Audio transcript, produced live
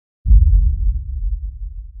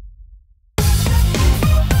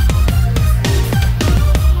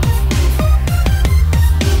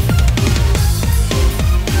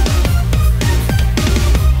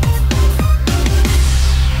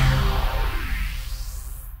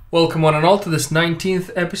Welcome one and all to this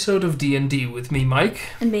 19th episode of D&D with me, Mike.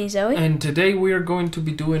 And me, Zoe. And today we are going to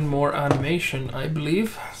be doing more animation, I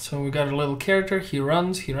believe. So we got a little character, he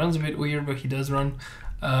runs a bit weird, but he does run.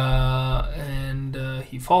 And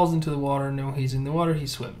he falls into the water. Now he's in the water, he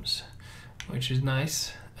swims, which is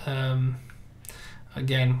nice.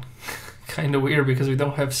 Again, kind of weird because we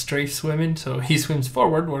don't have strafe swimming, so he swims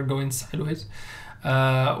forward, we're going sideways.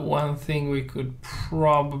 One thing we could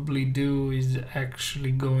probably do is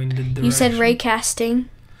actually go in the direction. You said raycasting.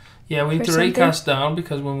 Yeah, we need to raycast down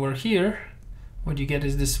because when we're here, what you get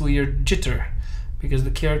is this weird jitter because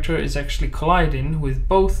the character is actually colliding with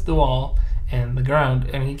both the wall and the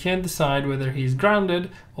ground, and he can't decide whether he's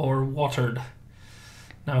grounded or watered.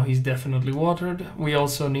 Now he's definitely watered. We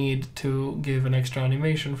also need to give an extra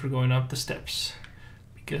animation for going up the steps.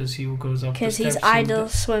 Because he goes up the steps. Because he's idle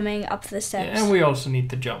swimming up the steps. Yeah, and we also need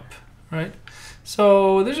to jump, right?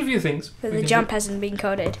 So there's a few things. But the jump hasn't been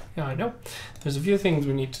coded. Yeah, I know. There's a few things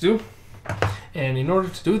we need to do. And in order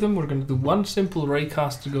to do them, we're going to do one simple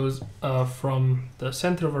raycast that goes from the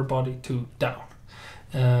center of our body to down.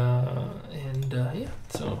 Yeah,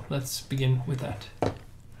 so let's begin with that.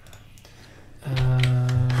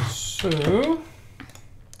 So...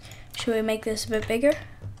 Should we make this a bit bigger?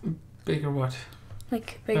 Bigger what?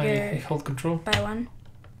 Like bigger hold control by one.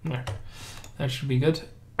 There. That should be good.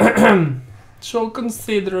 So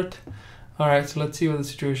considerate. Alright, so let's see what the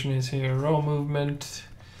situation is here. Roll movement,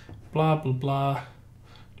 blah blah blah,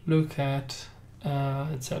 look at,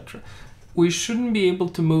 etc. We shouldn't be able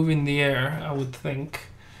to move in the air, I would think,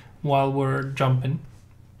 while we're jumping.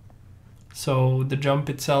 So the jump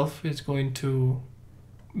itself is going to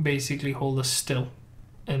basically hold us still,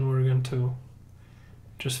 and we're going to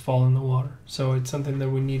just fall in the water. So it's something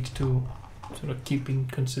that we need to sort of keep in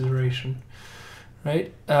consideration,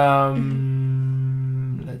 right?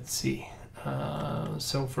 Let's see.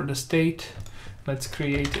 So for the state, let's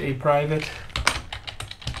create a private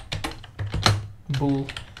bull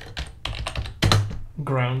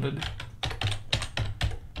grounded.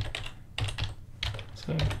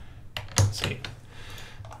 So save.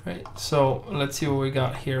 Right. So let's see what we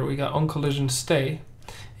got here. We got on collision stay.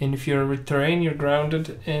 And if you're with terrain, you're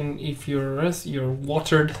grounded, and if you're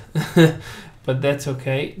watered, but that's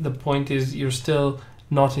okay. The point is you're still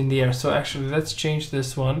not in the air. So actually, let's change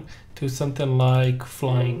this one to something like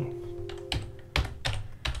flying.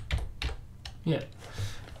 Yeah.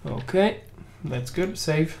 Okay, that's good.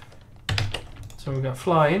 Save. So we got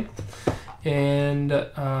flying. And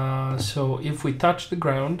so if we touch the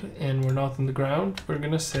ground and we're not on the ground, we're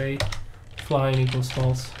going to say flying equals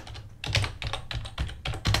false.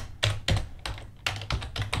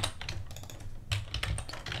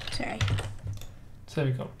 There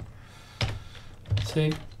we go.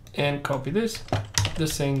 Save and copy this. The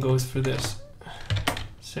same goes for this.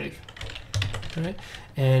 Save. Alright.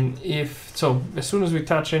 And if so, as soon as we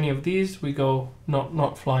touch any of these, we go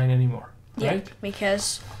not flying anymore. Right? Yeah,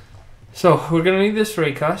 because. So we're gonna need this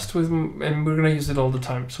raycast and we're gonna use it all the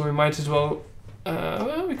time. So we might as well.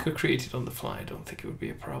 Well, we could create it on the fly. I don't think it would be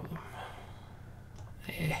a problem.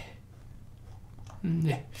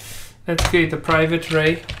 Yeah. Let's create a private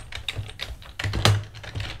ray.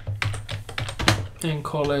 And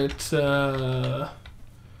call it down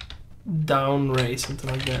ray,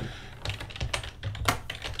 something like that.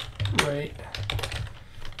 Ray.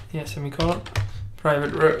 Yeah, semicolon.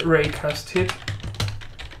 Private raycast hit.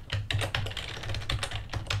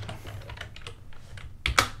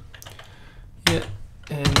 Yeah,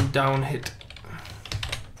 and down hit.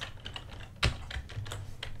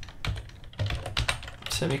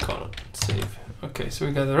 Semicolon. Save. Okay, so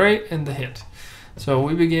we got the ray and the hit. So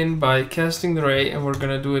we begin by casting the ray, and we're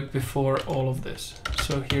gonna do it before all of this.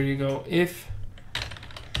 So here you go. If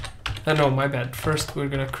no, my bad. First we're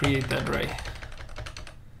gonna create that ray.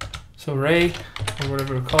 So ray, or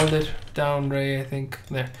whatever we called it, down ray, I think,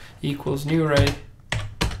 there, equals new ray.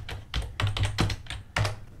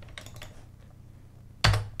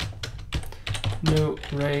 New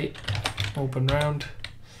ray, open round.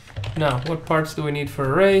 Now, what parts do we need for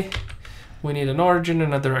a ray? We need an origin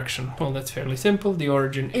and a direction. Well, that's fairly simple. The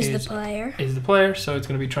origin is the player. Is the player, so it's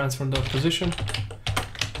going to be transform.position.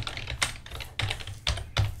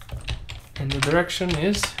 And the direction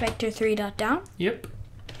is vector 3.down. Yep.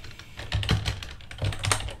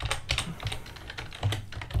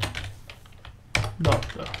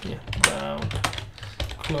 Yeah, down,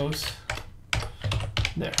 close.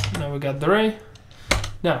 There. Now we got the ray.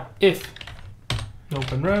 Now, if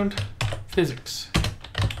open round, physics.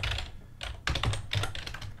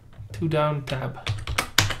 Down tab.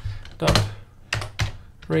 Dot.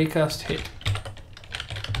 Raycast hit.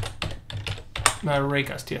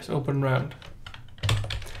 Raycast, yes, open round.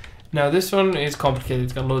 Now this one is complicated,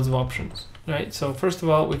 it's got loads of options, right? So first of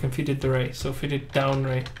all, we can feed it the ray, so feed it down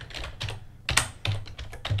ray.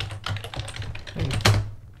 And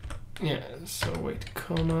yeah, so wait,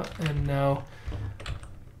 comma, and now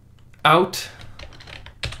out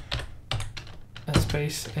a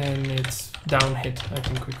space, and it's down hit, I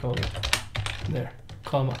think we call it. There,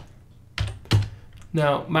 comma.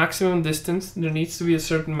 Now, maximum distance, there needs to be a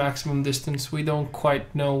certain maximum distance. We don't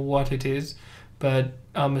quite know what it is, but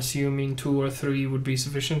I'm assuming 2 or 3 would be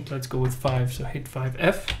sufficient. Let's go with 5, so hit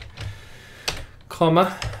 5F,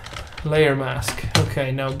 comma, layer mask.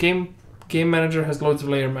 Okay, now game manager has loads of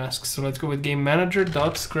layer masks, so let's go with game manager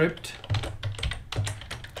dot script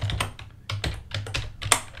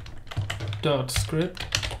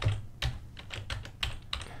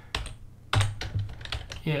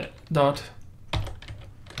yeah, dot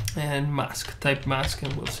and mask, type mask,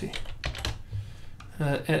 and we'll see.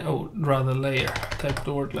 Rather layer, type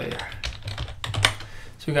the word layer.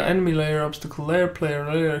 So we got enemy layer, obstacle layer, player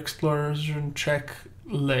layer, exploration check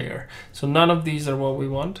layer. So none of these are what we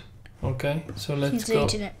want. Okay, so let's go.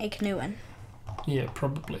 To make a new one. Yeah,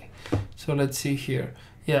 probably. So let's see here.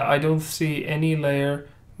 Yeah, I don't see any layer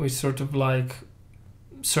with sort of like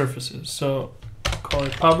surfaces. So call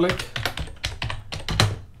it public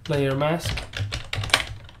layer mask.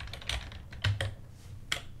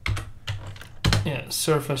 Yeah,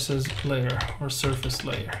 surfaces layer or surface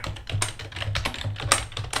layer.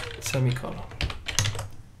 Semicolon.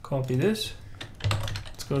 Copy this.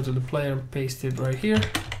 Let's go to the player and paste it right here.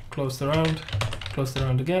 Close the round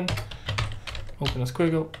again. Open a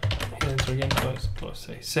squiggle. Hit enter again. Close.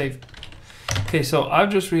 Say save. Okay, so I've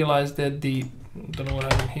just realized that don't know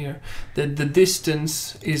what happened here. That the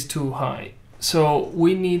distance is too high. So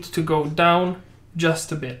we need to go down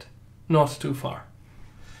just a bit, not too far.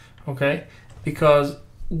 Okay. Because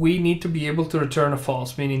we need to be able to return a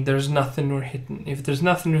false, meaning there's nothing we're hitting. If there's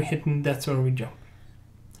nothing we're hitting, that's where we jump.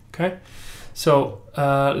 Okay, so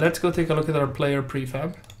let's go take a look at our player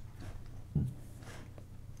prefab.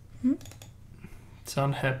 It's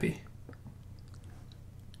unhappy.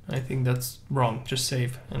 I think that's wrong. Just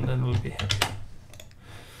save, and then we'll be happy.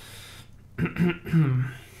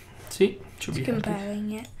 See, should be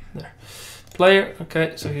comparing it. There, player.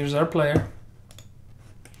 Okay, so here's our player.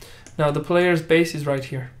 Now the player's base is right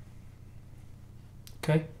here.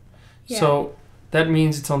 Okay, yeah. So that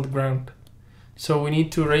means it's on the ground. So we need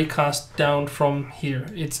to raycast down from here.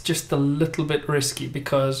 It's just a little bit risky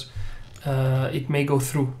because it may go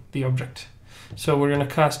through the object. So we're going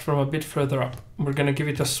to cast from a bit further up. We're going to give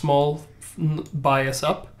it a small bias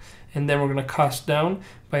up, and then we're going to cast down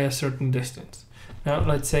by a certain distance. Now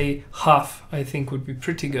let's say half, I think would be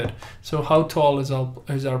pretty good. So how tall is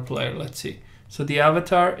our player? Let's see. So the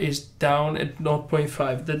avatar is down at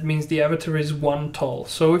 0.5. That means the avatar is 1 tall.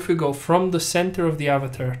 So if we go from the center of the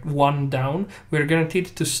avatar 1 down, we're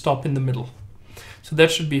guaranteed to stop in the middle. So that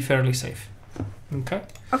should be fairly safe. Okay?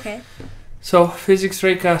 Okay. So physics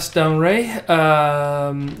raycast down ray.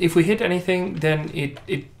 If we hit anything, then it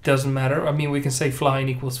doesn't matter. I mean, we can say flying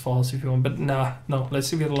equals false if you want, but no,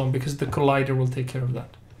 let's leave it alone because the collider will take care of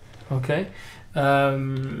that. Okay?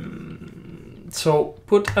 So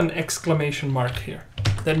put an exclamation mark here.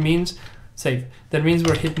 That means save. That means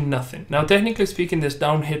we're hitting nothing. Now, technically speaking, this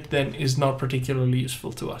down hit then is not particularly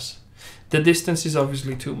useful to us. The distance is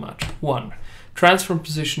obviously too much. 1. Transform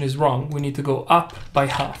position is wrong. We need to go up by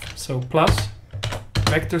half. So plus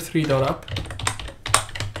vector 3 dot up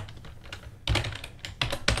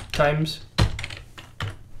times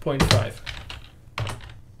 0.5.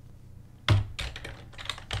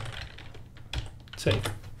 Save.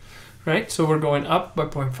 Right, so we're going up by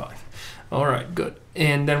 0.5. All right, good.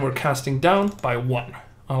 And then we're casting down by 1.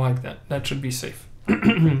 I like that. That should be safe.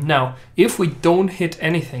 Now, if we don't hit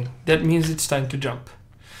anything, that means it's time to jump.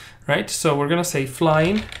 Right, so we're going to say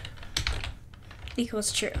flying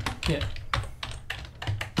equals true. Yeah.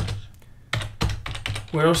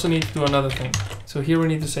 We also need to do another thing. So here we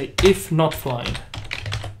need to say if not flying.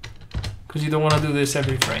 Because you don't want to do this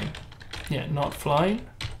every frame. Yeah, not flying.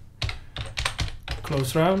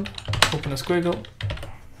 Close round, open a squiggle,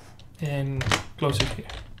 and close it here.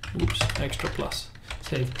 Oops, extra plus.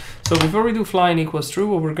 Save. So before we do flying equals true,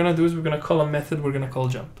 what we're going to do is we're going to call a method we're going to call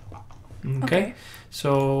jump. Okay?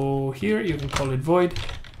 So here you can call it void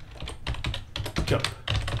jump.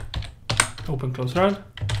 Open close round,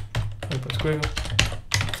 open squiggle,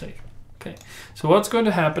 save. Okay. So what's going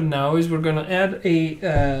to happen now is we're going to add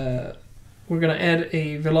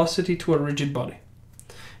a velocity to a rigid body.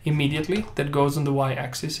 Immediately, that goes on the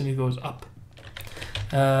y-axis and it goes up.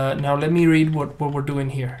 Now let me read what we're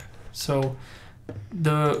doing here. So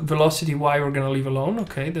The velocity y we're gonna leave alone.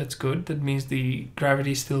 Okay, that's good. That means the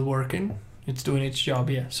gravity is still working. It's doing its job,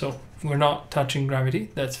 yeah. So we're not touching gravity.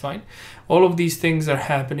 That's fine. All of these things are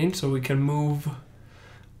happening, so we can move.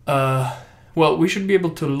 Well, we should be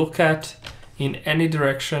able to look at in any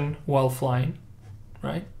direction while flying,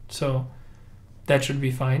 right? So that should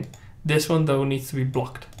be fine. This one though needs to be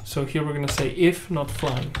blocked. So here we're gonna say if not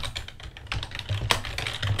flying.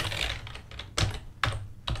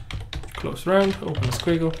 Close round, open a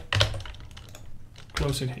squiggle,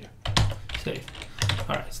 close it here, save.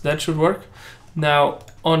 Alright, so that should work. Now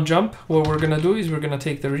on jump, what we're gonna do is we're gonna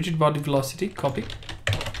take the rigid body velocity, copy,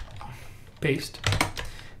 paste,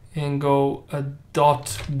 and go a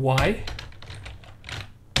dot y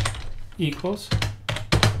equals,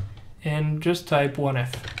 and just type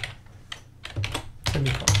 1f,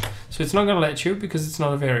 semicolon. So it's not gonna let you because it's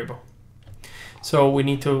not a variable. So we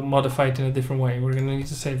need to modify it in a different way. We're going to need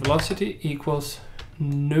to say velocity equals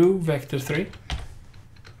new vector 3.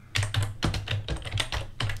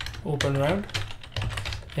 Open round.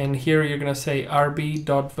 And here you're going to say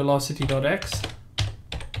rb.velocity.x.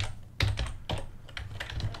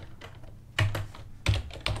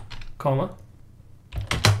 Comma.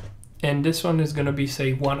 And this one is going to be,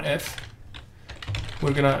 say, 1f.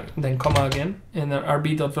 We're going to then comma again. And then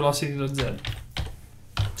rb.velocity.z.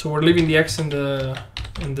 So we're leaving the x and the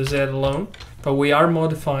z alone, but we are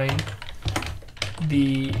modifying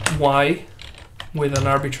the y with an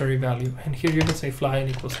arbitrary value. And here you can say flying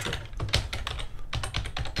equals true.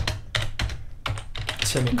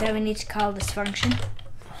 Then we need to call this function.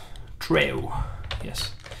 True.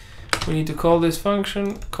 Yes. We need to call this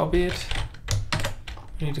function, copy it.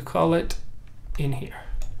 We need to call it in here.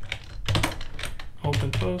 Open,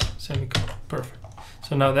 close, semicolon. Perfect.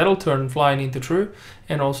 So now that'll turn flying into true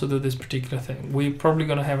and also do this particular thing. We're probably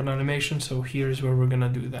going to have an animation, so here's where we're going to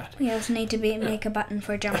do that. We also need to make a button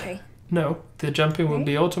for jumping. No, the jumping will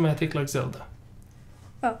be automatic like Zelda.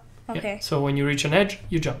 Oh, okay. Yeah, so when you reach an edge,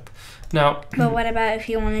 you jump. Now, but what about if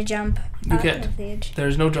you want to jump out of the edge?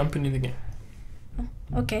 There's no jumping in the game. Oh,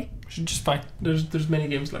 okay. Which is just fine. There's many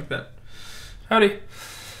games like that. Howdy.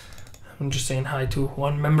 I'm just saying hi to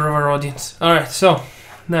one member of our audience. All right, so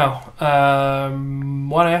now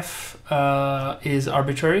 1f is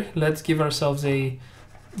arbitrary. Let's give ourselves a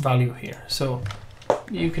value here. So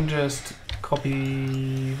you can just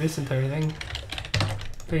copy this entire thing,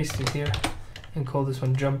 paste it here, and call this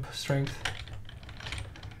one jump strength.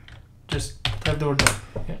 Just type the word jump.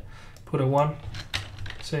 Yeah. Put a 1,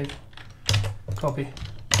 save, copy.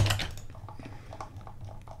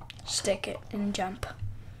 Stick it and jump.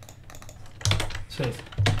 Save.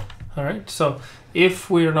 Alright, so if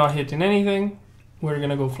we're not hitting anything, we're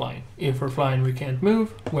gonna go flying. If we're flying, we can't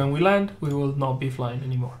move. When we land, we will not be flying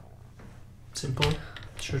anymore. Simple.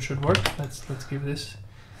 Sure should work. Let's give this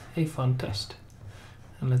a fun test.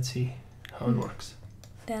 And let's see how it works.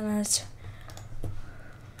 Then let's...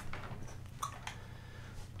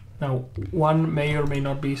 Now, 1 may or may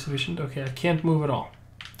not be sufficient. Okay, I can't move at all.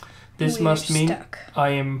 This We're must mean stuck. I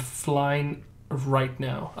am flying right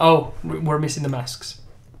now. Oh, we're missing the masks.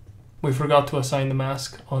 We forgot to assign the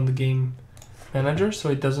mask on the game manager, so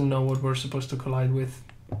it doesn't know what we're supposed to collide with.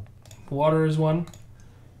 Water is one,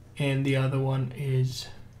 and the other one is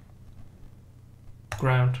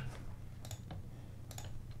ground.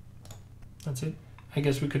 That's it. I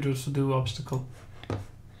guess we could also do obstacle.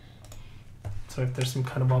 So if there's some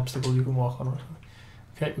kind of obstacle you can walk on.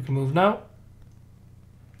 Okay, we can move now.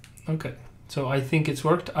 Okay, so I think it's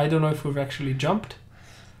worked. I don't know if we've actually jumped.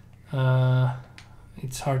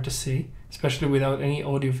 It's hard to see, especially without any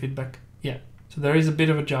audio feedback. Yeah, so there is a bit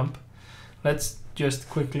of a jump. Let's just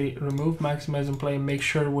quickly remove, maximize and play and make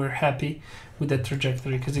sure we're happy with that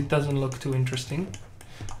trajectory because it doesn't look too interesting.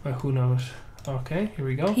 But who knows? Okay, here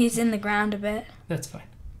we go. He's in the ground a bit. That's fine.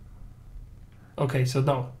 Okay, so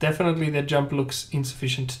no, definitely that jump looks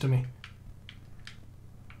insufficient to me.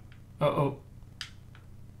 Uh-oh.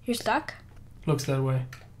 You're stuck? Looks that way.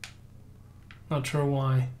 Not sure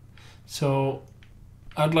why. So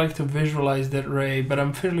I'd like to visualize that ray, but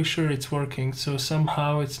I'm fairly sure it's working. So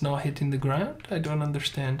somehow it's not hitting the ground? I don't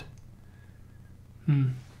understand.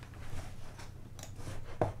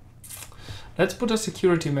 Let's put a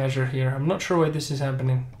security measure here. I'm not sure why this is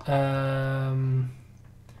happening.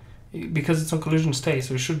 Because it's on collision state,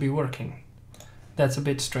 so it should be working. That's a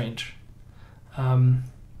bit strange.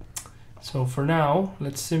 So for now,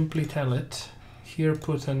 let's simply tell it. Here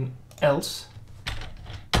put an else.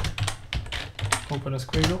 Open a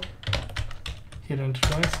squiggle. Hit enter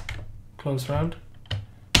twice. Close round.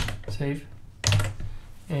 Save.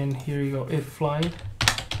 And here you go. If flying.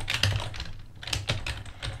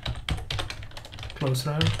 close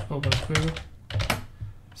round, open squiggle,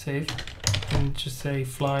 save, and just say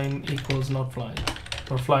flying equals not flying,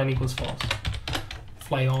 or flying equals false.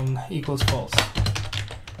 Fly on equals false.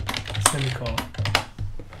 Semicolon.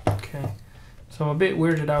 Okay. So I'm a bit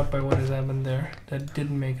weirded out by what has happened there. That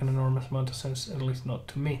didn't make an enormous amount of sense, at least not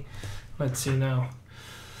to me. Let's see now.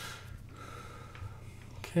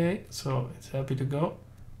 Okay, so it's happy to go.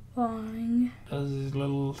 Boing. Does his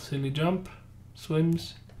little silly jump,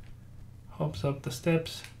 swims, hops up the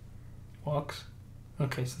steps, walks.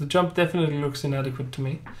 Okay, so the jump definitely looks inadequate to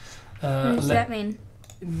me. What does that mean?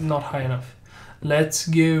 Not high enough. Let's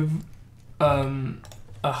give a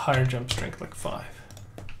higher jump strength, like 5.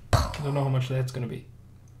 I don't know how much that's going to be.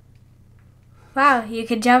 Wow, you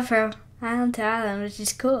can jump from island to island, which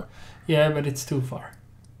is cool. Yeah, but it's too far.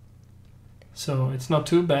 So it's not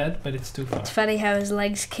too bad, but it's too far. It's funny how his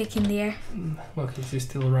legs kick in the air. Well, he's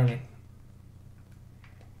still running.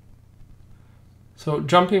 So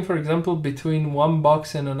jumping, for example, between one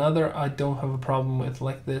box and another, I don't have a problem with,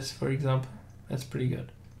 like this, for example. That's pretty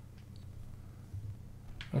good.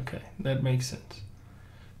 Okay, that makes sense.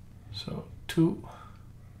 So 2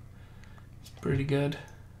 is pretty good.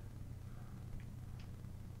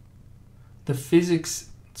 The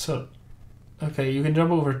physics, so, okay, you can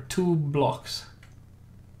jump over 2 blocks.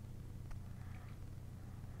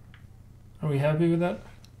 Are we happy with that?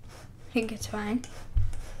 I think it's fine.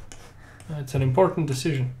 It's an important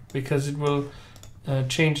decision because it will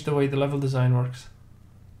change the way the level design works.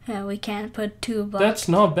 Yeah, we can't put 2 blocks. That's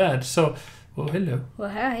not bad. So, oh, hello. Well,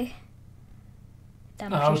 hi.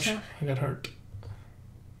 Ouch, I got hurt.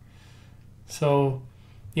 So,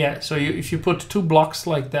 yeah, so if you put 2 blocks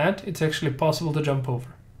like that, it's actually possible to jump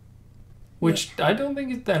over. Which I don't think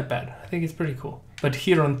is that bad. I think it's pretty cool. But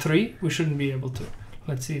here on 3, we shouldn't be able to.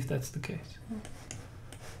 Let's see if that's the case.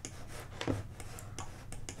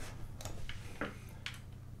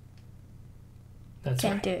 That's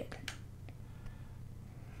Can't right. do it.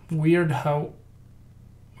 Weird how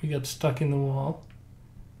we got stuck in the wall.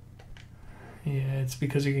 Yeah, it's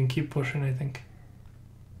because you can keep pushing, I think.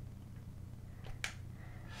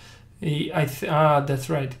 That's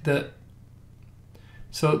right.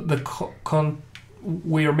 So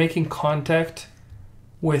we are making contact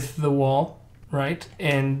with the wall, right?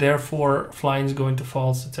 And therefore flying is going to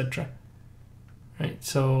false, etc. Right.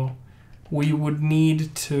 So we would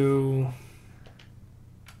need to.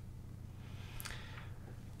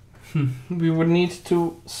 We would need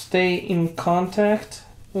to stay in contact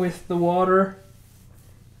with the water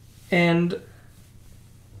and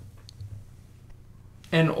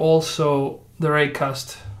also the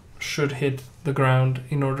raycast should hit the ground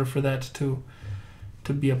in order for that to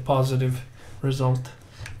be a positive result.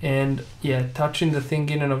 And yeah, touching the thing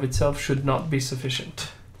in and of itself should not be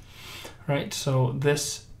sufficient. Right, so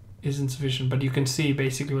this isn't sufficient, but you can see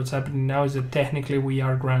basically what's happening now is that technically we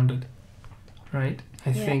are grounded. Right?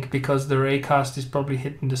 I think because the raycast is probably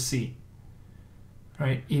hitting the sea.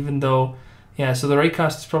 Right? Even though, yeah, so the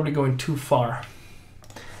raycast is probably going too far.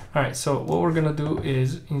 Alright, so what we're going to do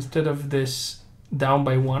is, instead of this down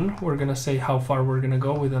by 1, we're going to say how far we're going to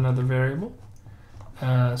go with another variable.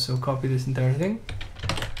 So copy this entire thing,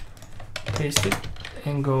 paste it,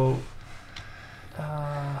 and go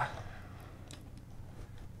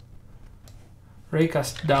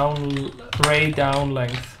raycast down, ray down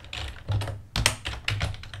length.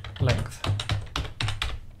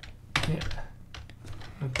 Yeah.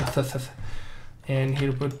 And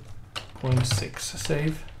here put 0.6,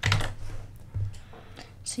 save.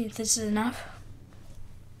 See if this is enough.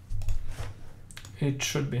 It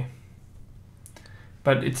should be.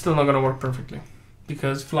 But it's still not going to work perfectly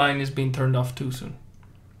because flying is being turned off too soon.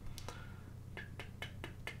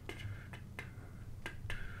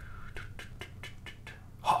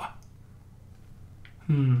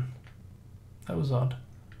 That was odd.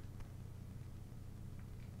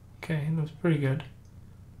 Okay, that was pretty good.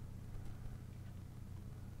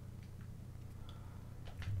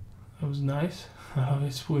 That was nice.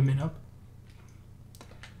 He's swimming up.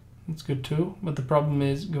 That's good too, but the problem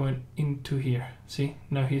is going into here. See,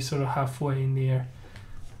 now he's sort of halfway in the air.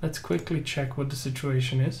 Let's quickly check what the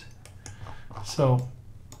situation is. So,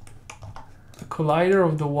 the collider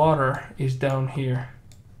of the water is down here.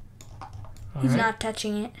 He's not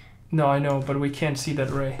touching it. No, I know, but we can't see that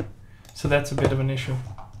ray. So that's a bit of an issue.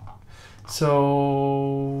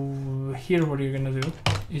 So here what you're gonna do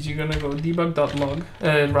is you're gonna go debug.log,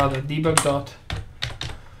 debug.draw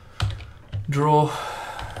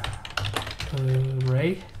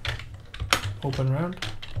ray, open round,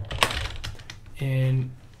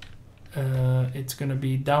 and it's gonna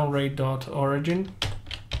be downray.origin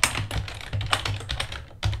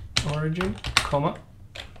origin, comma,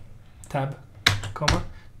 tab, comma,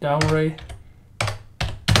 down ray,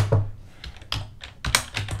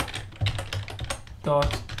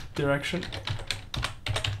 dot direction,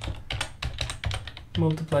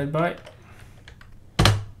 multiplied by,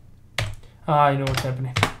 I know what's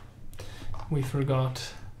happening. We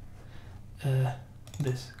forgot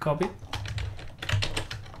this. Copy,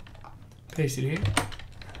 paste it here,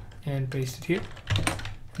 and paste it here,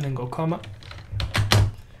 and then go comma,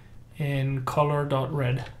 and color dot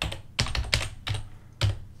red.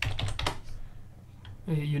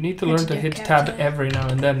 You need to learn to hit tab every now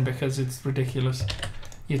and then because it's ridiculous.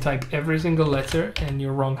 You type every single letter and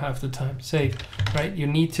you're wrong half the time. Save, right? You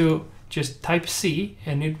need to just type C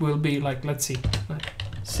and it will be like, let's see, like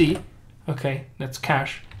C, okay, that's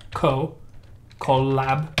cache,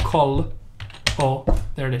 collab, col, oh,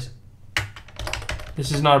 there it is.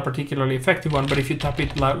 This is not a particularly effective one, but if you type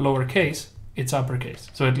it lowercase, it's uppercase,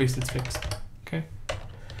 so at least it's fixed, okay?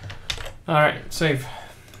 All right, save.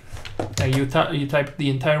 Now you type the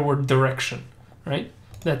entire word direction, right?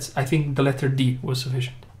 That's, I think the letter D was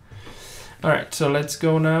sufficient. All right, so let's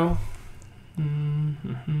go now.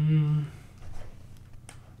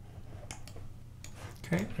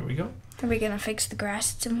 Okay, there we go. Are we gonna fix the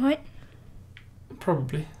grass at some point?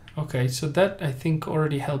 Probably. Okay, so that I think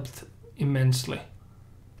already helped immensely.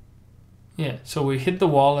 Yeah, so we hit the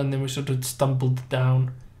wall and then we sort of stumbled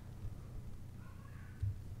down.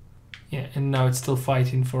 Yeah, and now it's still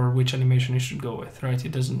fighting for which animation it should go with, right?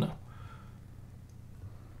 It doesn't know.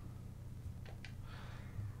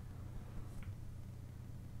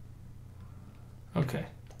 Okay,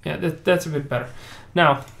 yeah, that's a bit better.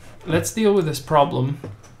 Now, let's deal with this problem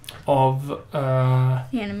of... the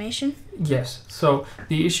animation? Yes, so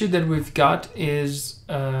the issue that we've got is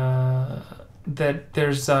that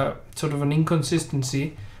there's a sort of an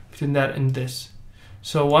inconsistency between that and this.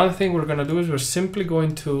 So one thing we're going to do is we're simply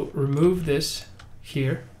going to remove this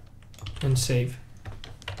here and save.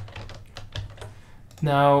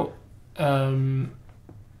 Now,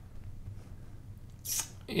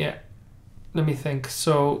 yeah, let me think.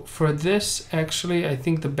 So for this, actually, I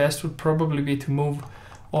think the best would probably be to move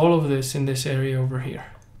all of this in this area over here.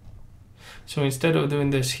 So instead of doing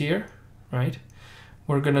this here, right,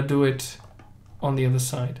 we're going to do it on the other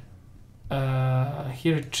side.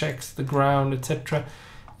 Here it checks the ground, etc.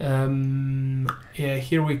 Yeah,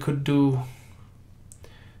 here we could do,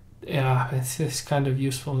 yeah, it's kind of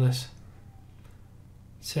useful, this.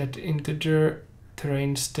 Set integer,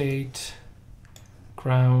 terrain state,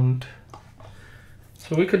 ground.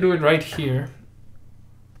 So we could do it right here.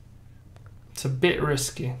 It's a bit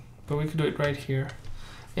risky, but we could do it right here.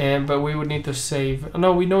 But we would need to save.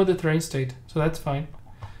 No, we know the terrain state, so that's fine.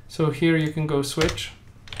 So here you can go switch.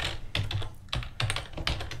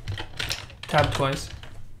 Tab twice.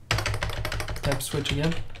 Tab switch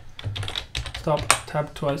again. Stop,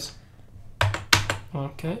 tab twice.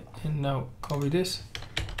 Okay, and now copy this.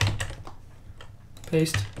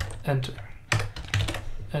 Paste, enter.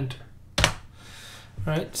 Enter.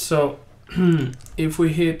 Right, so if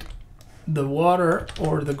we hit the water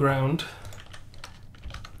or the ground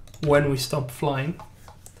when we stop flying,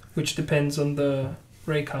 which depends on the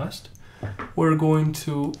raycast, we're going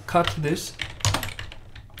to cut this.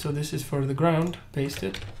 So this is for the ground, paste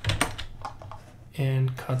it,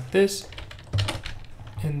 and cut this,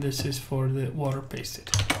 and this is for the water, paste it,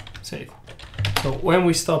 save. So when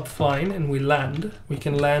we stop flying and we land, we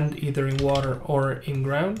can land either in water or in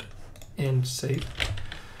ground, and save.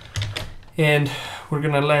 And we're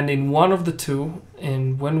gonna land in one of the two,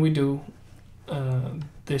 and when we do,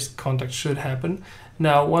 this contact should happen.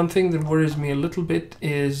 Now, one thing that worries me a little bit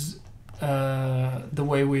is the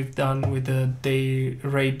way we've done with the day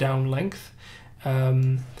ray down length.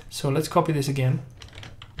 So let's copy this again,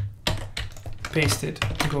 paste it,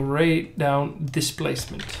 go ray down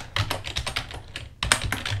displacement.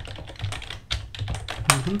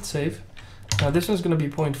 Save. Now this one's going to be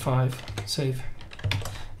 0.5, save.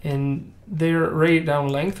 And their ray down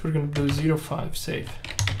length, we're going to do 0.5, save.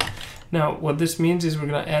 Now what this means is we're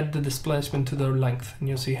going to add the displacement to their length, and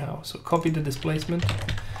you'll see how. So copy the displacement.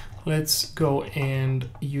 Let's go and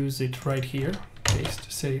use it right here.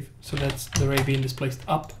 Paste, save. So that's the ray being displaced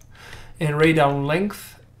up. And ray down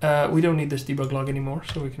length, we don't need this debug log anymore,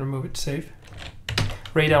 so we can remove it, save.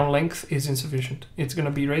 Ray down length is insufficient. It's going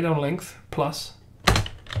to be ray down length plus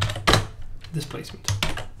displacement,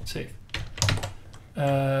 save.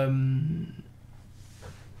 And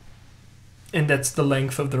that's the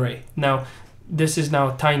length of the ray. Now, this is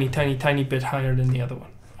now a tiny, tiny, tiny bit higher than the other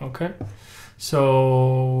one, okay?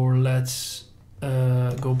 So let's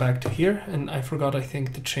go back to here, and I forgot, I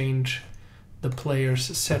think, to change the player's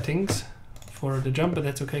settings for the jump, but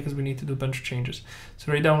that's okay because we need to do a bunch of changes.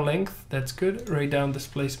 So ray down length, that's good. Ray down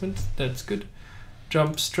displacement, that's good.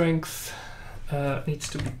 Jump strength needs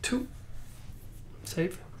to be 2.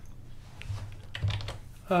 Save.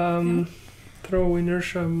 Throw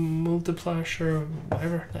inertia multiplier, sure,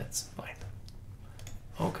 whatever, that's fine.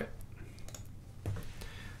 Okay.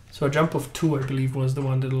 So a jump of 2, I believe, was the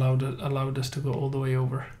one that allowed us to go all the way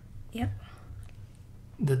over. Yep.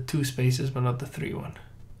 The 2 spaces, but not the 3 one.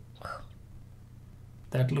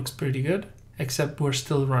 That looks pretty good, except we're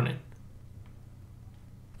still running.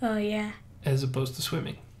 Oh, yeah. As opposed to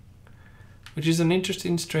swimming. Which is an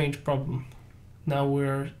interesting, strange problem. Now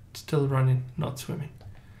we're still running, not swimming.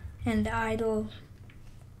 And idle.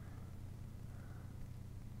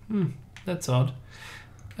 That's odd.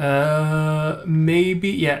 Maybe,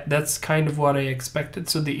 yeah, that's kind of what I expected.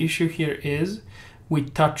 So the issue here is we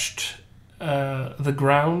touched the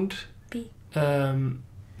ground.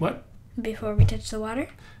 What? Before we touch the water?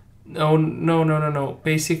 No.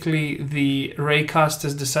 Basically, the raycast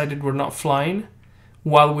has decided we're not flying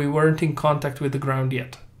while we weren't in contact with the ground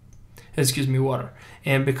yet. Excuse me, water.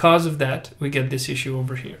 And because of that, we get this issue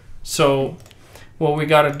over here. So what we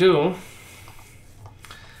got to do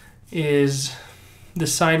is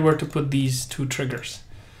decide where to put these 2 triggers,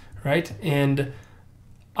 right? And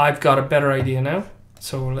I've got a better idea now.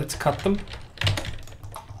 So let's cut them.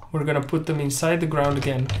 We're going to put them inside the ground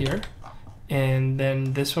again here. And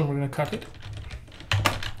then this one, we're going to cut it.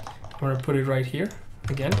 We're going to put it right here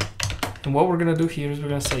again. And what we're going to do here is we're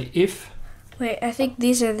going to say if. Wait, I think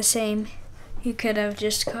these are the same. You could have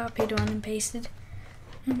just copied one and pasted.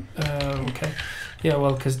 Okay. Yeah,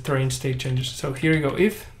 well, because terrain state changes. So here you go.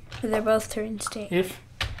 If. They're both terrain state. If.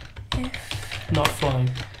 Not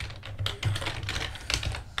flying.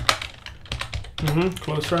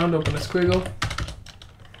 Close round, open a squiggle.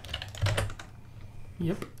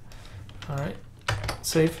 Yep. Alright.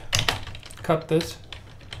 Save. Cut this.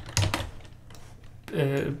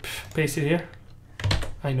 Paste it here.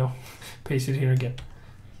 I know. Paste it here again.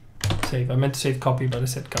 Save. I meant to save copy, but I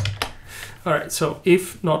said cut. Alright, so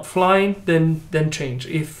if not flying, then change.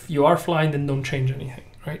 If you are flying, then don't change anything.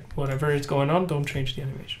 Right? Whatever is going on, don't change the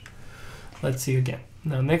animation. Let's see again.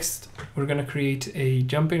 Now next, we're going to create a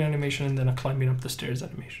jumping animation and then a climbing up the stairs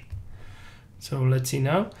animation. So let's see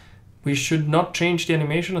now. We should not change the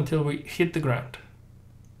animation until we hit the ground.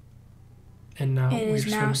 And now it is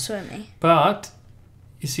now swimming. swimming. But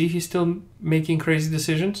you see, he's still making crazy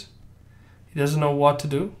decisions. He doesn't know what to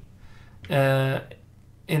do.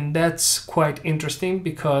 And that's quite interesting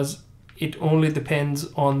because it only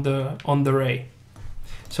depends on the ray.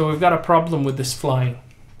 So we've got a problem with this flying.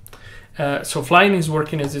 So flying is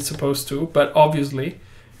working as it's supposed to, but obviously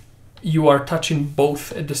you are touching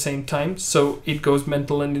both at the same time, so it goes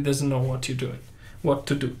mental and it doesn't know what to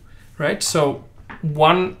do, right? So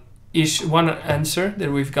one answer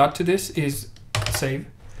that we've got to this is save.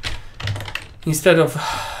 Instead of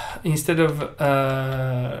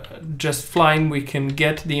just flying, we can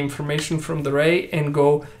get the information from the ray and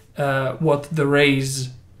go what the ray's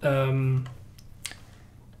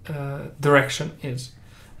direction is.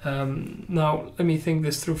 Now let me think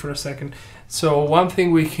this through for a second. So one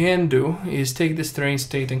thing we can do is take this terrain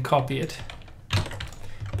state and copy it,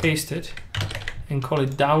 paste it, and call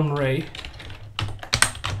it down ray.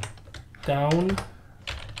 Down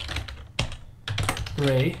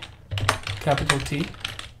ray, capital T.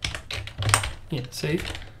 Yeah,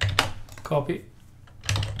 save, copy.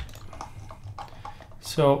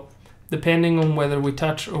 So depending on whether we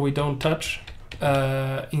touch or we don't touch,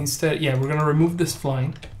 instead, yeah, we're gonna remove this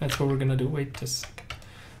flying. That's what we're gonna do. Wait just a second.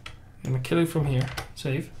 I'm gonna kill it from here.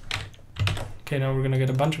 Save. Okay, now we're gonna get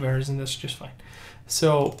a bunch of errors and that's just fine.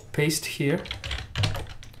 So paste here.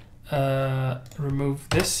 Remove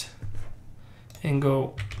this and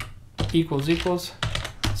go equals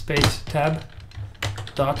space tab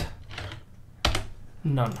dot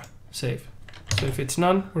none. Save. So if it's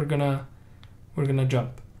none, we're gonna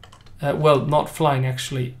jump. Well, not flying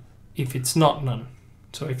actually. If it's not none,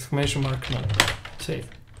 so exclamation mark none. Save.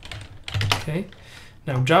 Okay.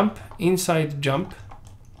 Now jump. Inside jump,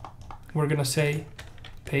 we're gonna say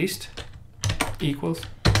paste equals.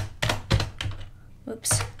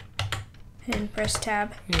 Whoops. And press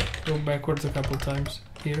tab. Yeah, go backwards a couple times.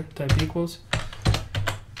 Here, type equals.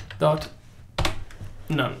 Dot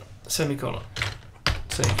none. Semicolon.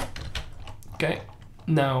 Save. Okay.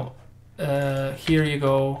 Now here you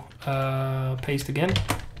go. Paste again.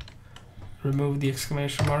 Remove the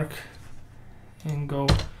exclamation mark and go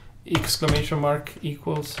exclamation mark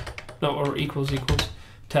equals, no, or equals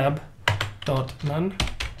tab dot none.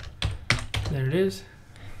 There it is.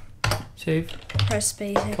 Save. Press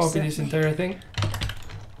space. Copy this entire thing.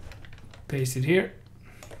 Paste it here.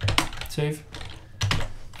 Save.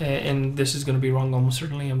 And this is going to be wrong almost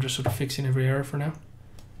certainly. I'm just sort of fixing every error for now.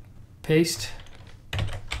 Paste.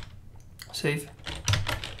 Save.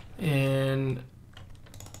 And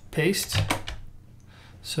paste.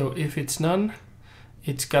 So if it's none,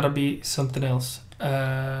 it's got to be something else.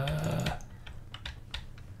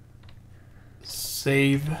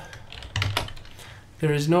 Save.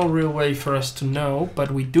 There is no real way for us to know, but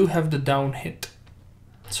we do have the down hit.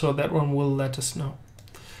 So that one will let us know,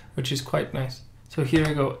 which is quite nice. So here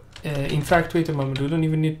we go. In fact, wait a moment. We don't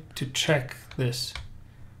even need to check this.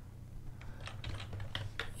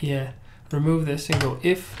 Yeah. Remove this and go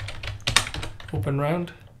if, open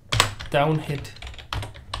round, down hit.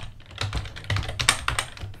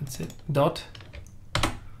 That's it. Dot.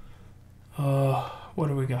 What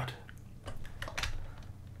do we got?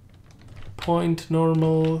 Point,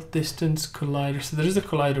 normal, distance, collider. So there is a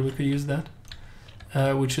collider. We could use that,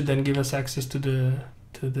 which should then give us access to the.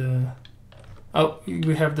 Oh,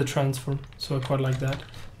 we have the transform, so I quite like that.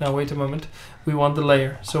 Now wait a moment. We want the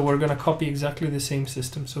layer, so we're gonna copy exactly the same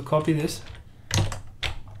system. So copy this,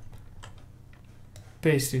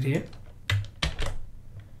 paste it here.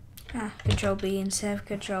 Control B instead of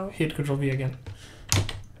Control. Hit Control V again.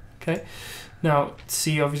 Okay. Now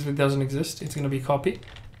C obviously doesn't exist. It's gonna be copy,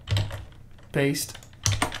 paste,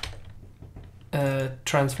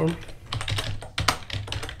 transform,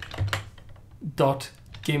 dot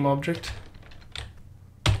game object.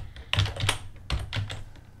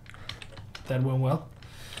 That went well.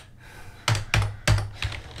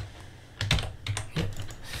 Yeah.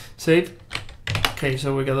 Save. Okay,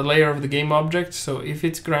 so we got the layer of the game object. So if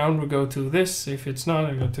it's ground, we go to this. If it's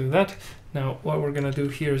not, we go to that. Now what we're gonna do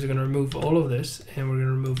here is we're gonna remove all of this, and we're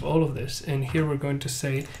gonna remove all of this. And here we're going to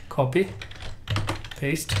say copy,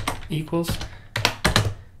 paste, equals,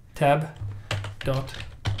 tab, dot,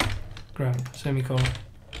 ground, semicolon.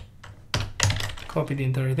 Copy the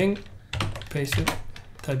entire thing, paste it,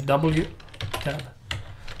 type W, tab,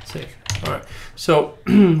 save. All right, so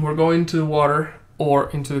we're going to water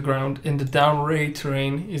or into the ground, and the down ray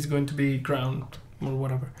terrain is going to be ground or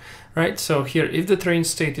whatever, right? So here, if the terrain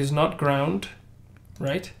state is not ground,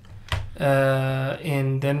 right,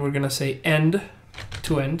 and then we're gonna say end,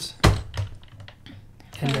 two ends,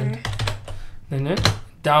 and then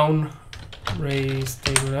down ray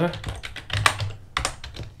state,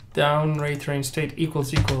 down ray terrain state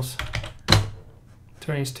equals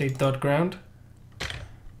terrain state dot ground.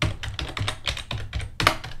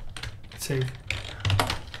 Save.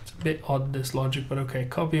 It's a bit odd, this logic, but okay.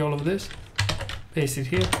 Copy all of this, paste it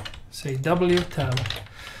here, say W, tab.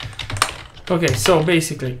 Okay, so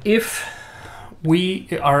basically, if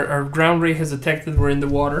our ground ray has detected we're in the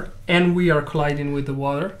water and we are colliding with the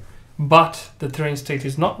water, but the terrain state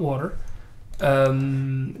is not water,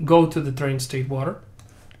 go to the terrain state water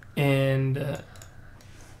and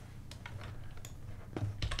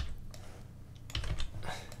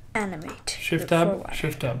Animate. shift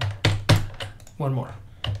tab. One more.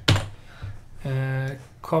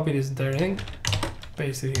 Copy this entire thing,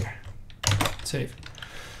 paste it here, save.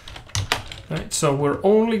 Right, so we're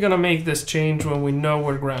only gonna make this change when we know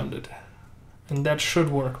we're grounded, and that should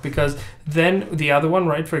work, because then the other one,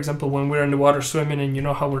 right, for example, when we're in the water swimming and you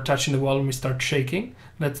know how we're touching the wall and we start shaking,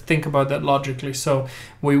 let's think about that logically. So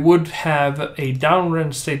we would have a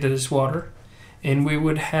downwind state that is water, and we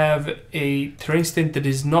would have a terrain state that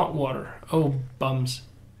is not water. Oh, bums.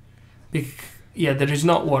 Yeah, that is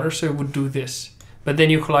not water, so it would do this. But then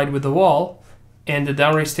you collide with the wall, and the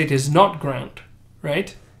downray state is not ground,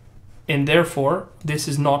 right? And therefore, this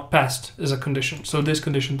is not passed as a condition. So this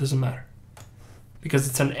condition doesn't matter, because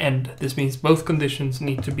it's an end. This means both conditions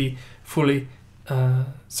need to be fully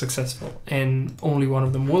successful, and only one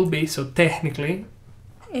of them will be. So technically,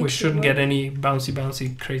 we shouldn't get any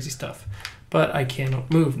bouncy, crazy stuff. But I cannot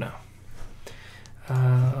move now.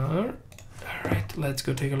 Alright, let's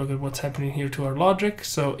go take a look at what's happening here to our logic.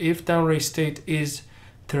 So if downray state is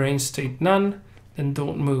terrain state none, then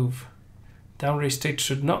don't move. Downray state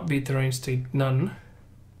should not be terrain state none.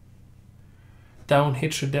 Down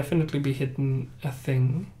hit should definitely be hitting a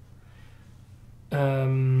thing.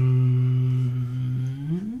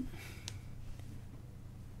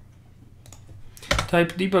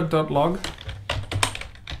 Type debug.log.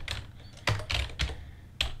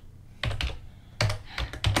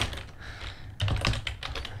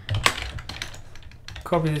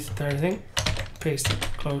 Copy this entire thing, paste it,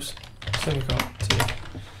 close, semicolon, save.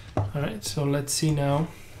 Alright, so let's see now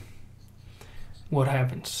what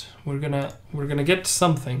happens. We're gonna get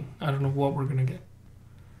something. I don't know what we're gonna get.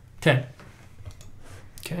 10.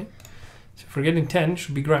 Okay. So if we're getting 10, it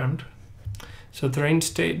should be ground. So terrain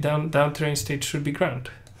state, down terrain state should be ground.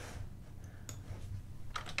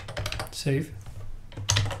 Save.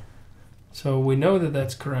 So we know that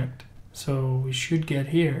that's correct. So we should get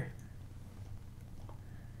here.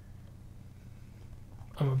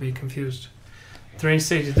 I'm a bit confused. Terrain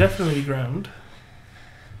state is definitely ground.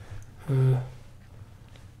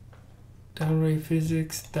 Downray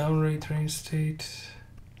physics, downray terrain state.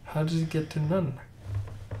 How does it get to none?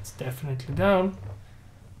 It's definitely down.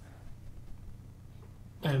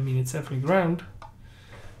 I mean, it's definitely ground.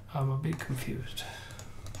 I'm a bit confused.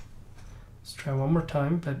 Let's try one more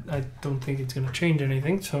time, but I don't think it's going to change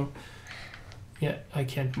anything. So, yeah, I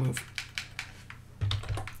can't move.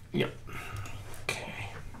 Yep. Okay.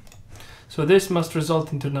 So this must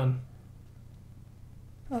result into none.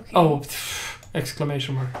 Okay. Oh,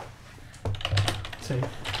 exclamation mark. So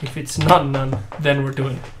if it's not none, then we're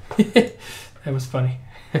doing. That was funny.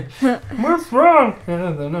 What's wrong? I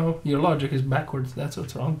don't know. Your logic is backwards. That's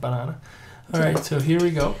what's wrong, banana. All right, so here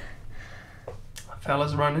we go.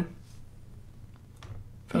 Fella's running.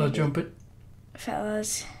 Fella jump it.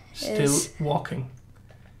 Fellas. Still walking.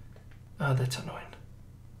 Oh, that's annoying.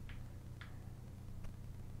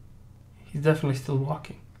 He's definitely still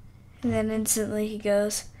walking. And then instantly he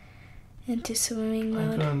goes into swimming I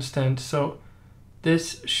mode. don't understand. So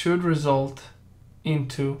this should result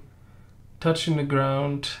into touching the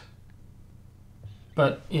ground.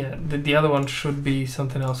 But yeah, the other one should be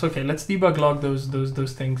something else. Okay, let's debug log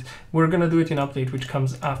those things. We're gonna do it in update, which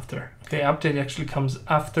comes after. Okay, update actually comes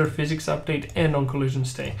after physics update and on collision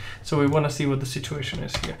stay. So we want to see what the situation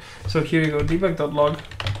is here. So here you go, debug.log.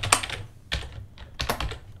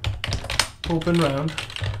 Open round.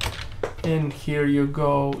 And here you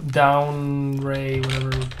go, down ray,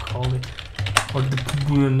 whatever you call it. Or the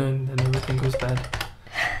and everything goes bad.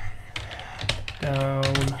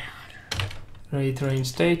 Down ray terrain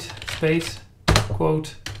state, space,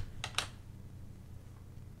 quote,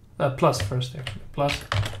 plus first actually, plus,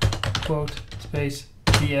 quote, space,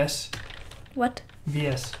 vs. What?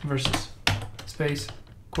 Vs versus, space,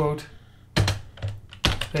 quote,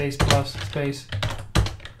 space, plus, space,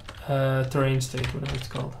 terrain state, whatever it's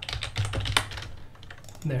called.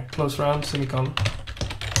 There, close round, semicolon,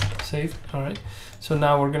 save. All right, so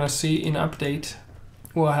now we're gonna see in update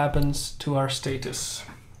what happens to our status.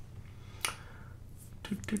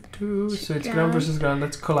 So it's ground versus ground.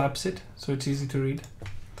 Let's collapse it so it's easy to read.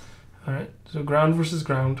 All right, so ground versus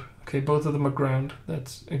ground. Okay, both of them are ground.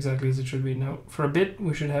 That's exactly as it should be. Now, for a bit,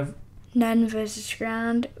 we should have None versus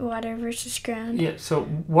ground, water versus ground. yeah. So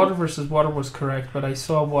water versus water was correct, but I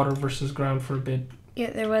saw water versus ground for a bit. Yeah,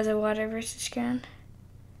 there was a water versus ground.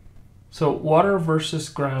 So water versus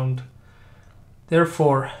ground.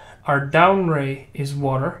 Therefore, our down ray is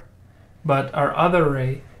water, but our other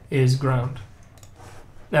ray is ground.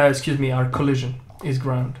 Excuse me, our collision is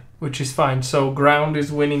ground, which is fine. So ground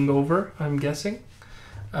is winning over, I'm guessing.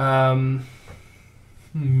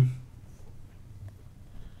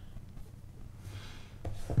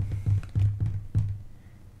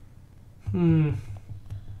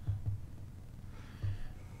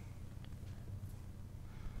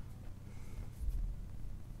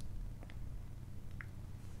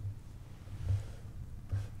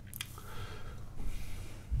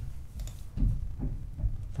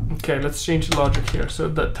 Okay, let's change the logic here. So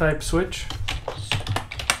that type switch,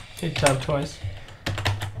 hit tab twice,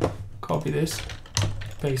 copy this,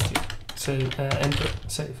 paste it, save, enter,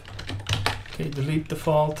 save. Okay, delete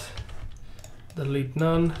default, delete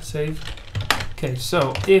none, save. Okay,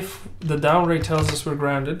 so if the down ray tells us we're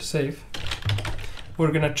grounded, save.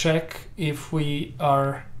 We're gonna check if we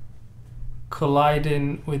are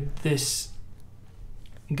colliding with this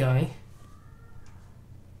guy.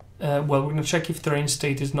 Well, we're going to check if terrain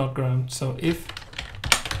state is not ground. So if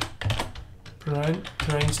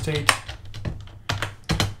terrain state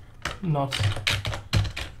not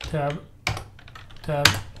tab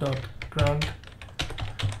dot ground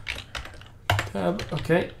tab,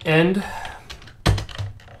 okay, and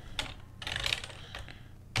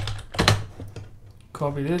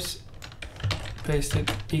copy this, paste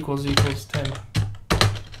it, equals 10,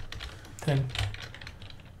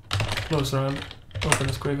 close round. Open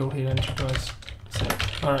a squiggle here, enter twice.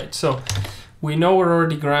 Alright, so we know we're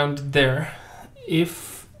already grounded there.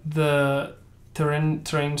 If the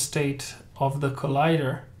terrain state of the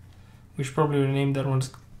collider, we should probably rename that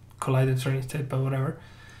one's collider terrain state, but whatever,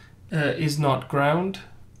 is not ground,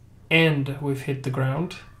 and we've hit the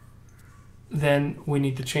ground, then we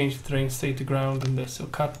need to change the terrain state to ground and this. So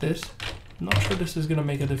cut this. I'm not sure this is going to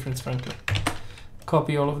make a difference, frankly.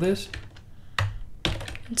 Copy all of this,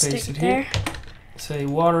 And paste stick it there. here. Say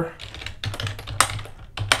water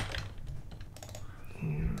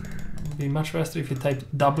would be much faster if you type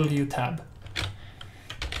W tab.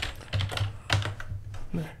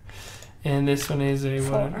 There. And this one is a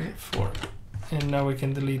 4. And now we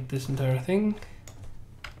can delete this entire thing.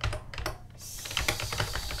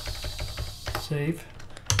 Save.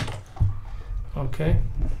 Okay.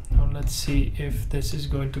 Now let's see if this is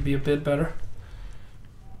going to be a bit better.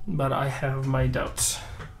 But I have my doubts.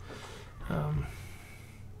 At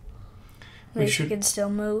least you can still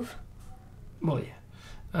move. Well, yeah.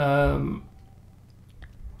 Oh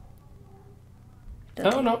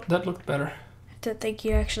no, that looked better. I don't think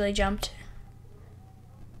you actually jumped.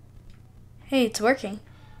 Hey, it's working.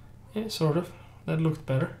 Yeah, sort of. That looked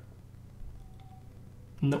better.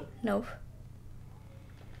 Nope. Nope.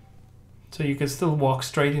 So you can still walk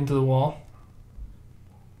straight into the wall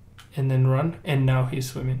and then run, and now he's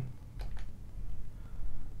swimming.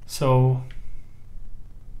 So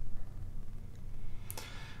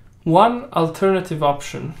one alternative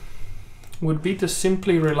option would be to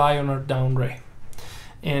simply rely on our down ray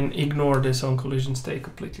and ignore this on collision state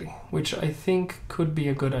completely, which I think could be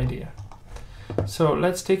a good idea. So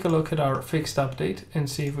let's take a look at our fixed update and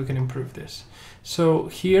see if we can improve this. So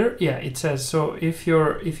here, yeah, it says, so if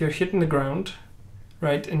you're hitting the ground,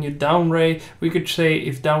 right, and you down ray, we could say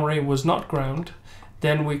if down ray was not ground,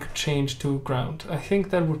 then we could change to ground. I think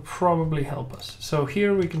that would probably help us. So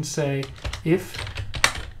here we can say if,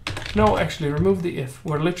 no, actually remove the if.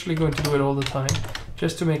 We're literally going to do it all the time,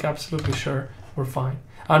 just to make absolutely sure we're fine.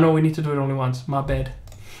 Oh no, we need to do it only once, my bad.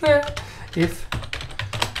 If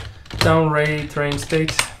down ray terrain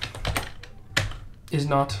state is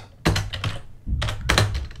not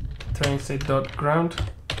terrain state dot ground,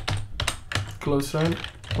 close round,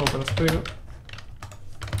 open a squiggle,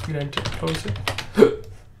 hit enter, close it.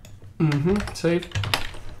 Save.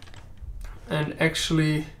 And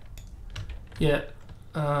actually, yeah,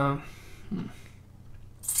 no,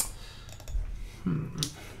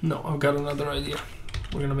 I've got another idea.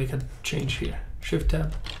 We're gonna make a change here. Shift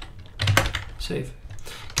tab, save.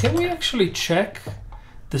 Can we actually check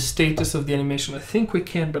the status of the animation? I think we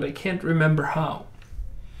can, but I can't remember how.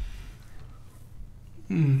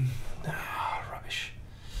 Rubbish.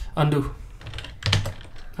 Undo.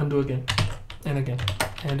 Undo again. And again.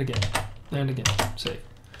 And again. And again. Save.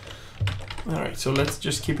 Alright, so let's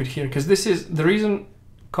just keep it here. Because this is the reason...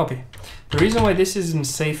 Copy. The reason why this isn't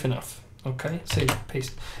safe enough, okay, save,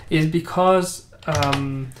 paste, is because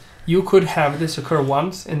you could have this occur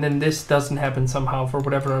once and then this doesn't happen somehow for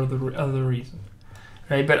whatever other reason.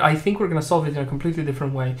 Right, but I think we're going to solve it in a completely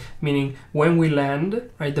different way, meaning when we land,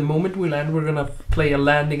 right, the moment we land, we're going to play a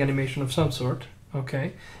landing animation of some sort,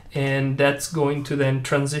 okay, and that's going to then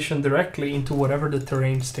transition directly into whatever the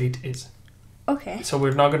terrain state is. Okay. So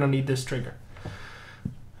we're not going to need this trigger.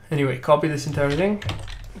 Anyway, copy this entire thing,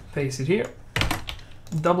 paste it here,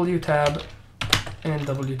 W tab, and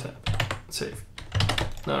W tab, save.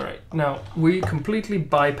 All right, now we completely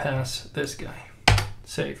bypass this guy,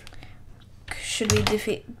 save. Should we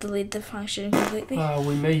delete the function completely?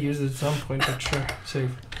 We may use it at some point, but sure.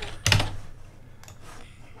 Save.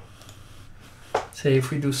 Say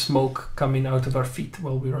if we do smoke coming out of our feet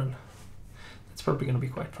while we run. It's probably going to be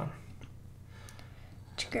quite fun.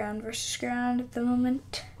 It's ground versus ground at the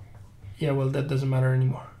moment. Yeah, well, that doesn't matter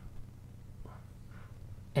anymore.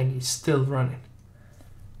 And he's still running.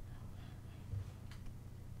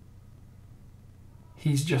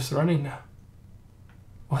 He's just running now.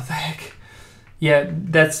 What the heck? Yeah,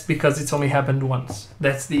 that's because it's only happened once.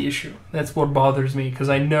 That's the issue. That's what bothers me, because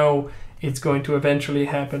I know it's going to eventually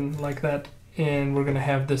happen like that, and we're going to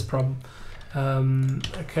have this problem.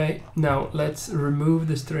 Okay, now let's remove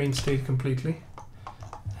this terrain state completely.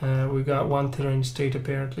 We got one terrain state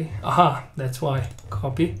apparently. Aha, that's why.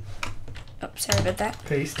 Copy. Oh, sorry about that.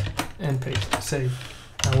 Paste and paste. Save.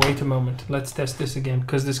 Now wait a moment. Let's test this again,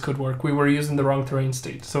 because this could work. We were using the wrong terrain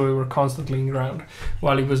state, so we were constantly in ground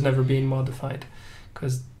while it was never being modified,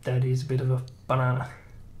 because Daddy's a bit of a banana.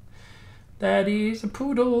 Daddy's a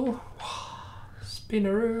poodle.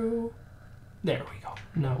 Spinneroo. There we go.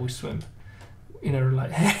 Now we swim in our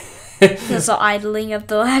life. There's the idling of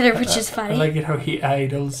the ladder, which is funny. I like it how he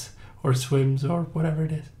idles or swims or whatever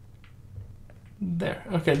it is. There.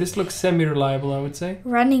 Okay, this looks semi-reliable, I would say.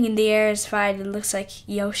 Running in the air is fine. It looks like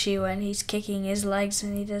Yoshi when he's kicking his legs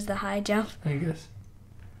and he does the high jump. I guess.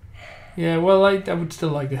 Yeah, well, I would still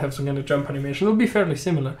like to have some kind of jump animation. It'll be fairly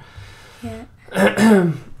similar. Yeah.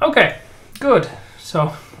 Okay, good.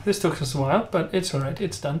 So this took us a while, but it's alright,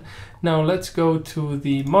 it's done. Now let's go to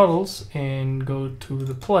the models and go to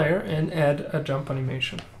the player and add a jump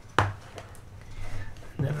animation.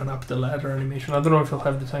 And then an up the ladder animation. I don't know if I'll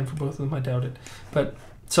have the time for both of them, I doubt it. But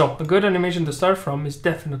so a good animation to start from is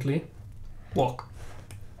definitely walk.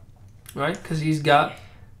 Right? Because he's got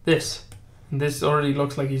this. And this already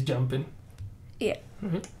looks like he's jumping. Yeah.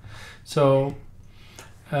 Right? So...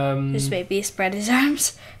 just maybe spread his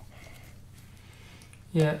arms.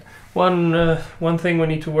 Yeah. One thing we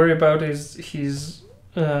need to worry about is he's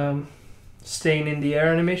staying in the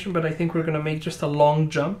air animation, but I think we're going to make just a long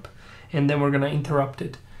jump, and then we're going to interrupt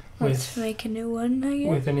it. Let's make a new one, I guess.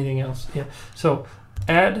 With anything else. Yeah. So,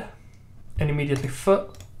 add, and immediately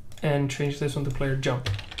foot, and change this one to player jump.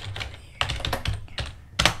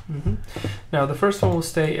 Now the first one will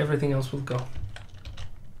stay, everything else will go.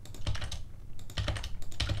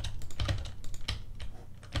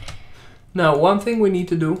 Now one thing we need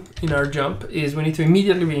to do in our jump is we need to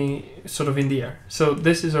immediately be sort of in the air. So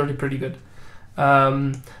this is already pretty good.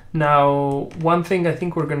 Now one thing I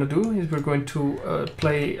think we're going to do is we're going to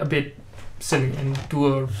play a bit silly and do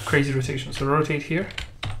a crazy rotation. So rotate here.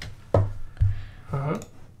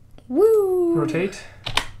 Woo! Rotate.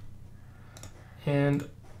 And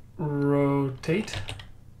rotate.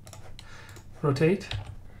 Rotate.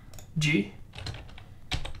 G.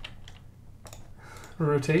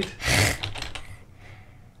 Rotate.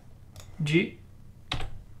 G.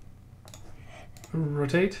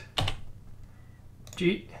 Rotate.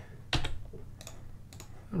 G.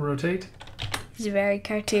 Rotate. He's very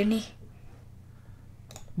cartoony.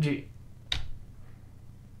 G.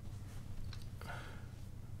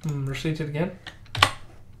 Rotate it again.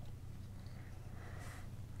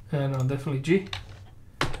 And no, definitely G.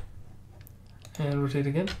 And rotate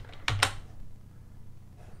again.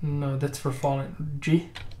 No, that's for falling. G.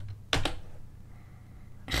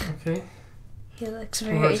 Okay. He looks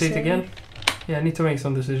very rotate silly. again. Yeah, I need to make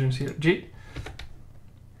some decisions here. G.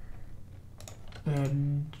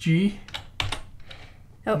 G.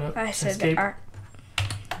 Oh, No, I said escape. R.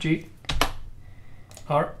 G.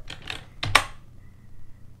 R.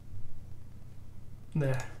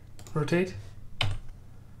 There. Rotate.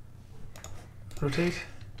 Rotate.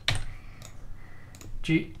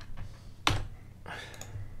 G.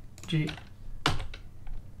 G.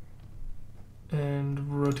 And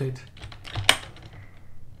rotate.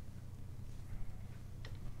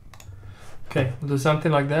 Okay, we'll do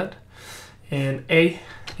something like that. And A,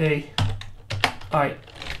 I.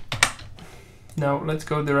 Now let's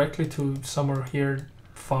go directly to somewhere here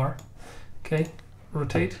far. Okay,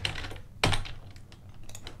 rotate.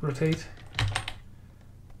 Rotate.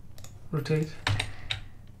 Rotate.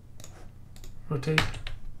 Rotate.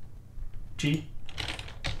 G.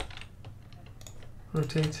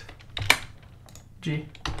 Rotate. G.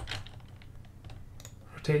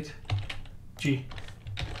 Rotate. G.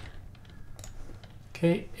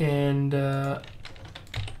 Okay, and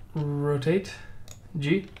rotate.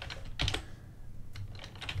 G.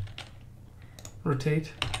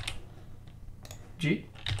 Rotate. G.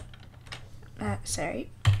 Sorry.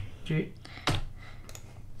 G.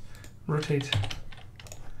 Rotate.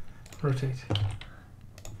 Rotate.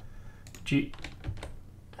 G.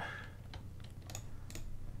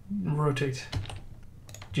 Rotate.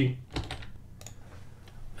 G.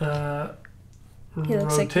 He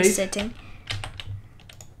looks like he's sitting.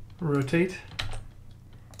 Rotate.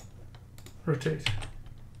 Rotate.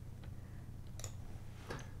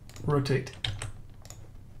 Rotate.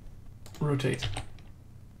 Rotate.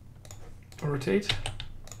 Rotate.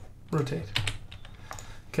 Rotate.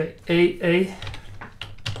 Okay, A,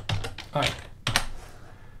 I.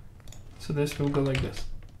 So this will go like this.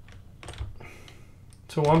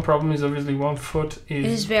 So one problem is obviously one foot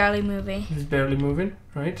is barely moving. Is barely moving,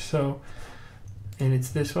 right? So, and it's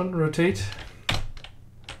this one. Rotate.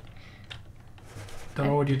 Don't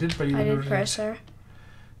know what you did, but you I did rotate. press her.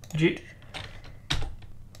 G.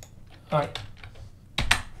 I.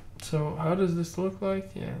 So how does this look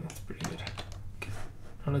like? Yeah, that's pretty good. Okay.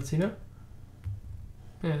 Now let's see now.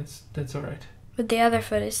 Yeah, that's all right. But the other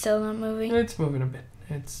foot is still not moving. It's moving a bit.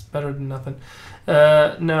 It's better than nothing.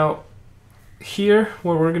 Now, here,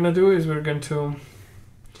 what we're gonna do is we're going to.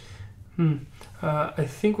 I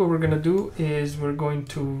think what we're gonna do is we're going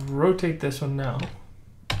to rotate this one now.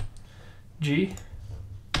 G.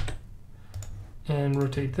 And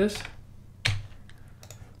rotate this.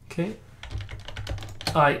 Okay.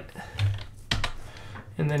 I.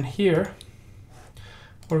 And then here,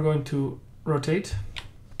 we're going to rotate.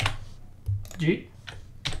 G.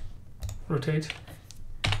 Rotate.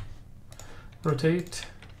 Rotate.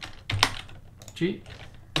 G.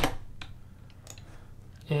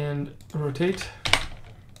 And rotate.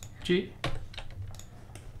 G.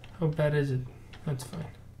 How bad is it? That's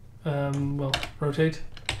fine. Well, rotate.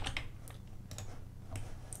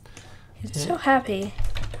 He's so happy.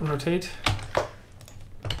 Rotate.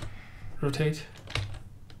 Rotate.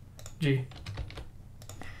 G.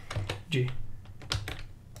 G.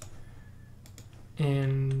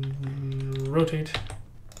 And rotate,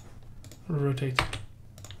 rotate.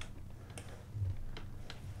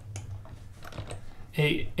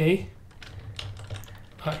 A,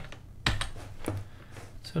 I.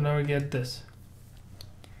 So now we get this.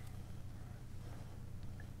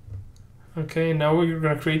 Okay, now we're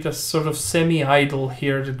going to create a sort of semi-idle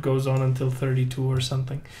here that goes on until 32 or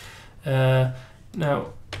something. Now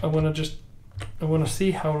I want to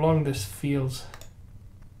see how long this feels.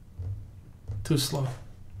 Too slow.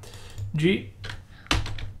 G,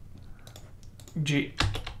 G.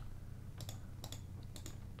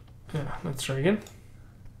 Yeah, let's try again.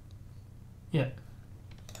 Yeah.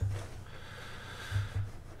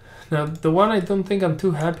 Now the one I don't think I'm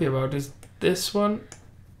too happy about is this one.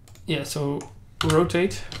 Yeah, so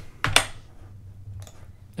rotate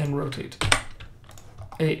and rotate.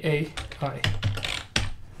 A, I.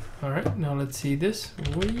 All right, now let's see this.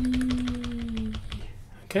 Whee.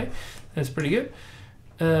 Okay, that's pretty good.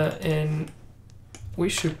 And we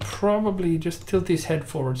should probably just tilt his head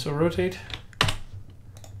forward. So rotate,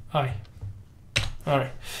 I. All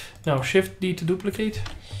right, now Shift D to duplicate.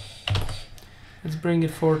 Let's bring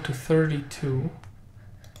it forward to 32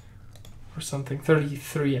 or something,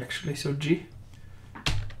 33 actually. So G,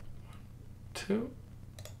 2.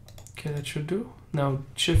 Okay, that should do. Now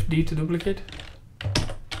Shift D to duplicate.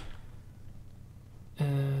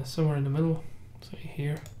 Somewhere in the middle, so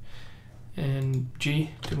here. And G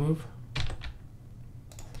to move.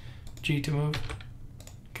 G to move.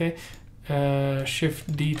 Okay.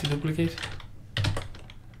 Shift D to duplicate.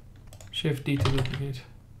 Shift D to duplicate.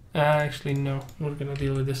 Actually, no. We're gonna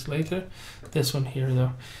deal with this later. This one here,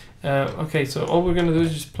 though. Okay, so all we're gonna do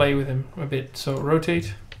is just play with him a bit. So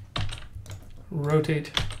rotate,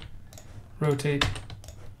 rotate, rotate,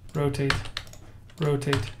 rotate,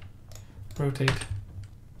 rotate, rotate.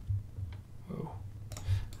 Whoa.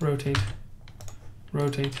 Rotate,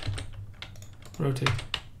 rotate, rotate.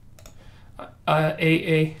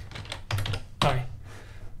 A, I.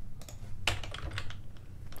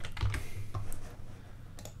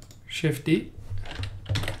 Shift D.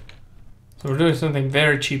 So we're doing something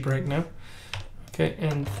very cheap right now. Okay,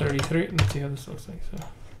 and 33. Let's see how this looks like. So,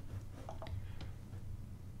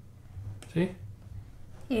 see?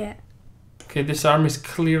 Yeah. Okay, this arm is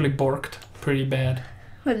clearly borked pretty bad.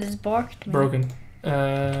 What is borked mean? Broken.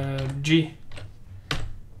 G.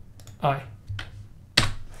 I.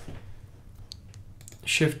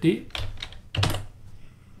 Shift D.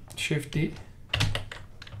 Shift D.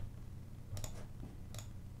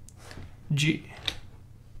 G.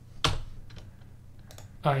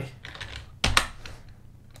 I.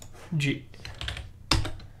 G.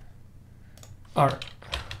 R.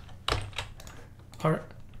 R.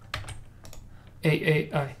 A,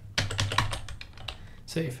 I.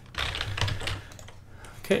 Save.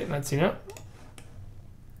 Okay, let's see now.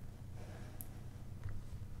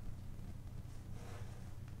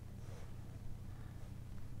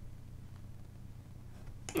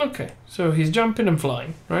 Okay, so he's jumping and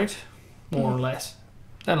flying, right? More or less.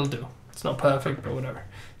 That'll do. It's not perfect, but whatever.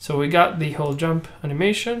 So we got the whole jump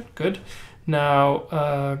animation. Good.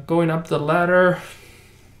 Now, going up the ladder.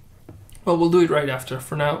 Well, we'll do it right after.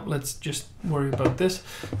 For now, let's just worry about this.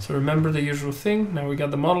 So remember the usual thing. Now we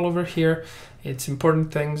got the model over here. It's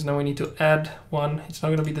important things. Now we need to add one. It's not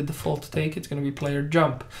going to be the default take. It's going to be player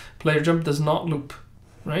jump. Player jump does not loop,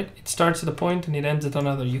 right? It starts at a point and it ends at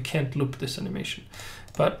another. You can't loop this animation.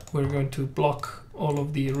 But we're going to block all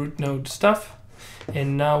of the root node stuff.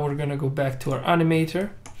 And now we're going to go back to our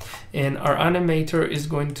animator. And our animator is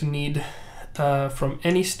going to need, from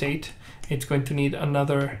any state, it's going to need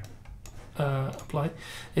another apply.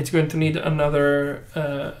 It's going to need another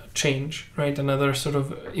change, right? Another sort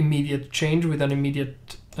of immediate change with an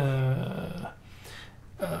immediate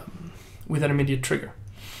trigger.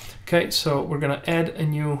 Okay, so we're gonna add a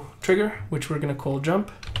new trigger, which we're gonna call jump.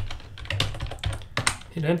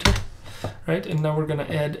 Hit enter, right? And now we're gonna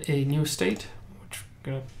add a new state, which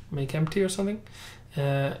we're gonna make empty or something,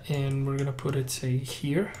 and we're gonna put it, say,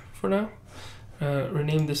 here for now.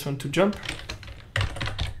 Rename this one to jump.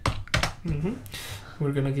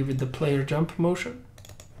 We're gonna give it the player jump motion.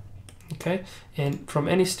 Okay, and from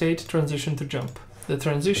any state, transition to jump. The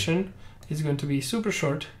transition is going to be super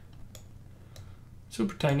short,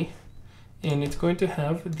 super tiny, and it's going to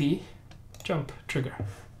have the jump trigger.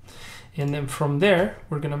 And then from there,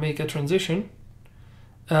 we're gonna make a transition.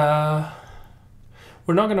 We're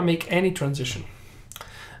not gonna make any transition.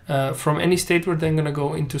 From any state, we're then gonna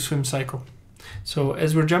go into swim cycle. So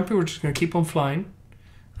as we're jumping, we're just gonna keep on flying.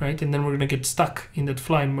 right? And then we're gonna get stuck in that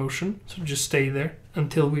flying motion. So just stay there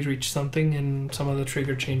until we reach something and some other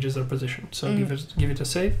trigger changes our position. So give it a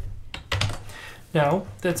save. Now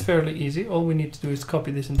that's fairly easy. All we need to do is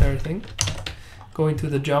copy this entire thing, go into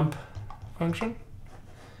the jump function,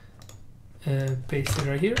 paste it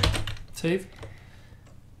right here, save,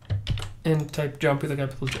 and type jump with a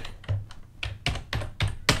capital J.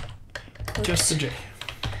 Oops. Just a J.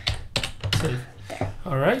 Save.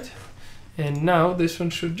 Alright. And now this one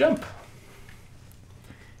should jump.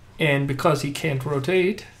 And because he can't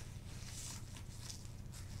rotate...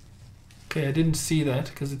 Okay, I didn't see that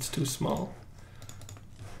because it's too small.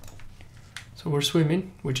 So we're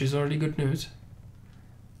swimming, which is already good news.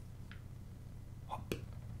 Hop.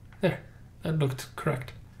 There. That looked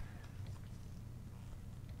correct.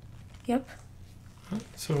 Yep.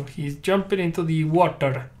 So he's jumping into the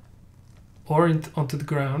water. Or onto the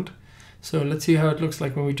ground. So let's see how it looks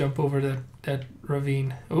like when we jump over that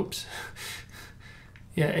ravine. Oops.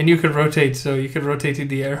 Yeah, and you can rotate, so you can rotate in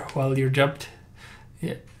the air while you're jumped.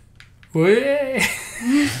 Yeah. Way.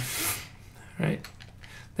 Right.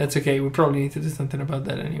 That's okay. We probably need to do something about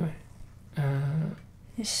that anyway.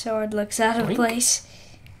 His sword looks out of place.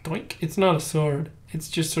 Doink. It's not a sword. It's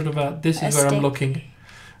just sort of a, this is where stick. I'm looking.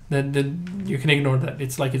 Then you can ignore that.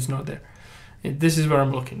 It's like it's not there. This is where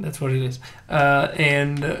I'm looking. That's what it is.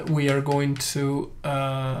 And we are going to...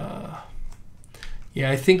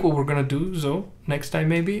 yeah, I think what we're going to do, next time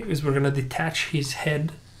maybe, is we're going to detach his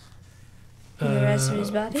head From the rest of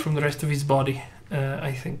his body? From the rest of his body,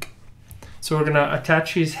 I think. So we're going to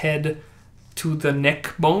attach his head to the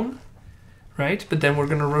neck bone, right? But then we're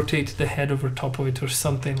going to rotate the head over top of it or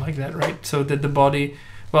something like that, right? So that the body...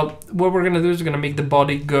 Well, what we're going to do is we're going to make the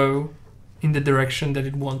body go in the direction that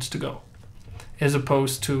it wants to go. As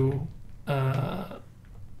opposed to,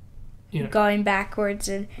 you know, going backwards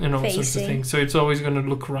and all facing. sorts of things. So it's always going to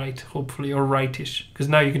look right, hopefully, or rightish. Because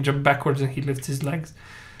now you can jump backwards and he lifts his legs.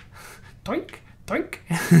 Doink, doink.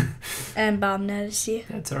 And Bob noticed you.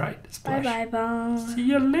 That's all right. Bye bye, Bob. See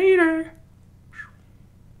you later.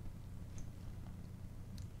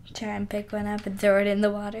 Try and pick one up and throw it in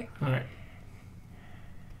the water. All right.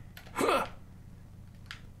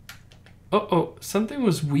 Uh-oh, something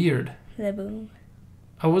was weird. The boom.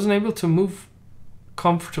 I wasn't able to move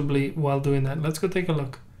comfortably while doing that. Let's go take a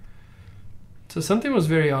look. So something was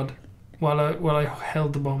very odd while I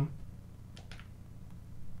held the bomb.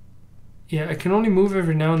 Yeah, I can only move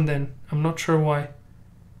every now and then. I'm not sure why.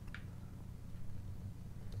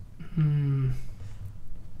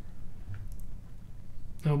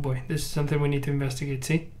 Oh boy, this is something we need to investigate.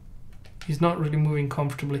 See? He's not really moving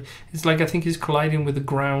comfortably. It's like I think he's colliding with the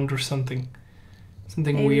ground or something.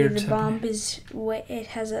 Something maybe weird. The bomb is it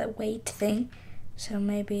has a weight thing, so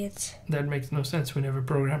maybe it's. That makes no sense. We never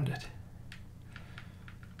programmed it.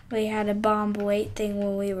 We had a bomb weight thing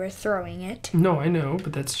when we were throwing it. No, I know,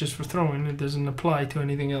 but that's just for throwing. It doesn't apply to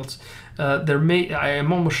anything else. I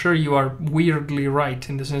am almost sure you are weirdly right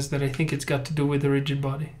in the sense that I think it's got to do with the rigid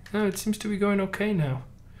body. Oh, it seems to be going okay now.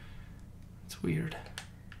 It's weird.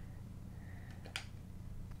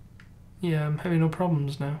 Yeah, I'm having no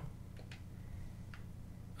problems now.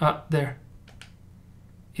 Ah, there.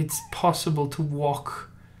 It's possible to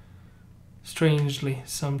walk strangely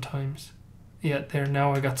sometimes. Yeah, there.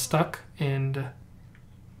 Now I got stuck and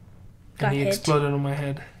he exploded on my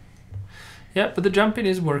head. Yeah, but the jumping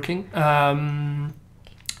is working.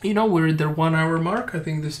 You know, we're at the 1 hour mark. I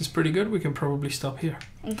think this is pretty good. We can probably stop here.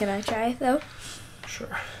 And can I try it though?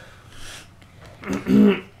 Sure.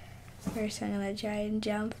 First, I'm gonna try and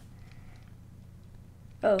jump.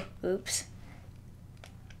 Oh, oops.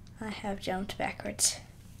 I have jumped backwards.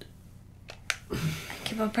 I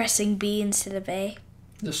keep on pressing B instead of A.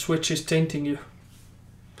 The switch is tainting you.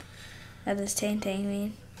 What does tainting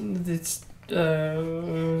mean? It's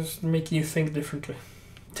making you think differently.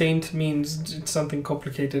 Taint means it's something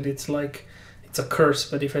complicated. It's like, it's a curse,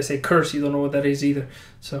 but if I say curse, you don't know what that is either.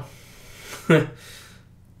 So.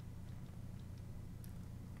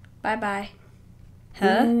 Bye-bye.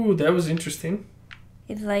 Huh? Ooh, that was interesting.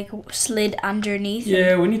 It like slid underneath.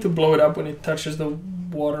 Yeah, we need to blow it up when it touches the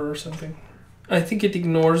water or something. I think it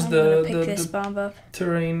ignores the bomb up.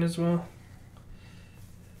 Terrain as well.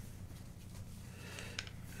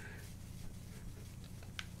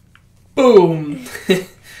 Boom!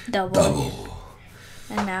 Double.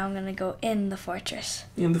 And now I'm gonna go in the fortress.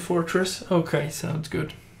 In the fortress? Okay, sounds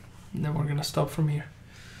good. And then we're gonna stop from here.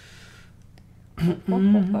 At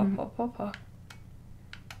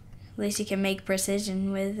least you can make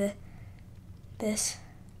precision with this.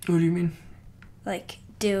 What do you mean? Like,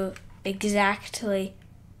 do exactly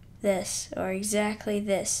this or exactly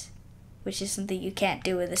this. which is something you can't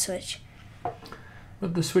do with a Switch.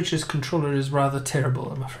 But the Switch's controller is rather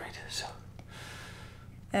terrible, I'm afraid. So.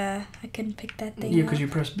 I couldn't pick that thing Yeah, up. because you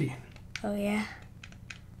press B. Oh, yeah.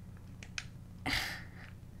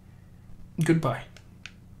 Goodbye.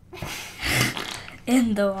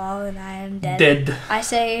 In the wall, and I am dead. Dead. I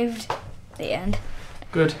saved. The end.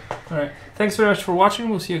 Good. All right. Thanks very much for watching.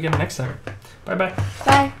 We'll see you again next time. Bye-bye.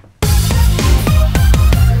 Bye.